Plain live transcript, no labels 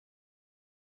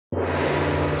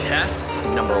Test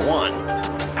number 1.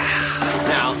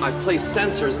 Now, I've placed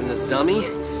sensors in this dummy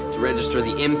to register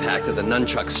the impact of the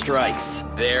nunchuck strikes.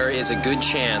 There is a good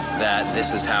chance that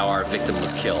this is how our victim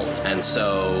was killed. And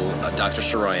so Dr.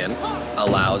 Saroyan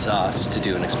allows us to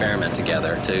do an experiment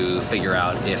together to figure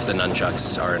out if the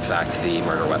nunchucks are in fact the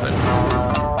murder weapon.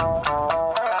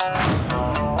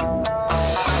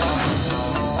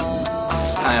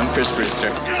 Hi, I'm Chris Brewster.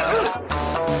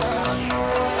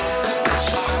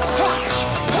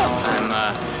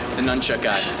 The nunchuck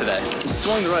guy today. If you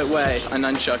swung the right way, a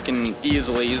nunchuck can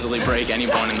easily break any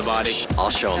bone in the body. I'll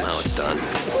show him how it's done.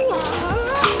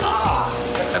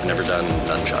 I've never done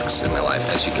nunchucks in my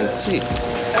life, as you can see.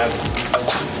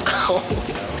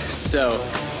 So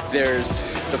there's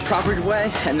the proper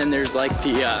way, and then there's like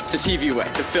the TV way,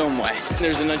 the film way.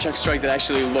 There's a nunchuck strike that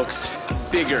actually looks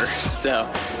bigger, so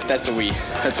that's what we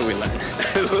learned.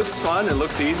 It looks fun, it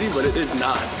looks easy, but it is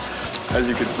not, as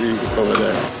you can see over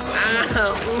there.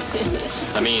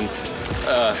 I mean,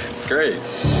 it's great.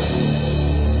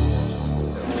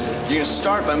 You're gonna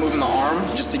start by moving the arm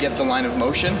just to get the line of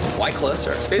motion. Why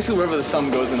closer? Basically, wherever the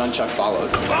thumb goes, the nunchuck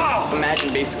follows. Oh!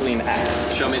 Imagine basically an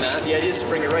X. Show me that. The idea is to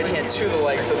bring your right hand to the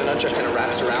leg so the nunchuck kind of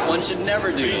wraps around. One should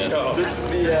never do this. This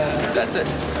is the, That's it.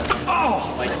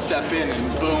 oh! Like step in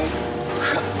and boom.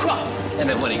 And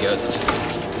then when he goes,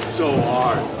 It's so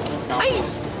hard.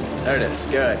 There it is.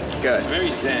 Good. It's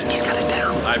very zen. he's got it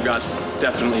down. I've got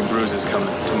definitely bruises coming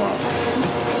tomorrow.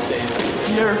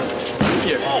 Here.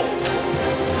 Oh.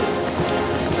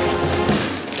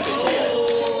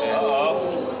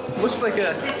 Looks like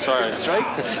a Sorry. strike.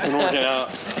 Been working out.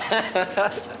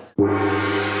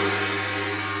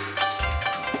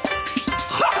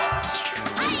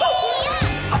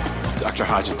 Dr.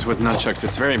 Hodgins, with nunchucks,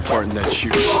 it's very important that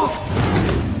you...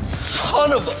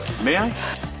 Son of a... May I?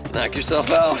 Knock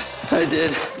yourself out. I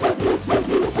did.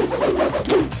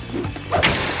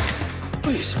 Oh,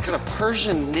 you're some kind of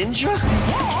Persian ninja?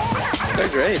 They're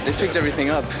great. They picked everything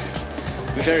up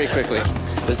very quickly.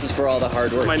 This is for all the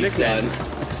hard work my you've nickname.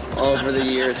 done all over the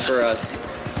years for us.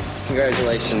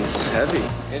 Congratulations. Heavy.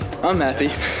 I'm happy.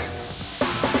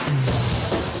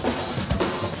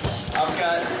 I've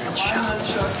got my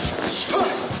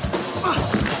nunchuck.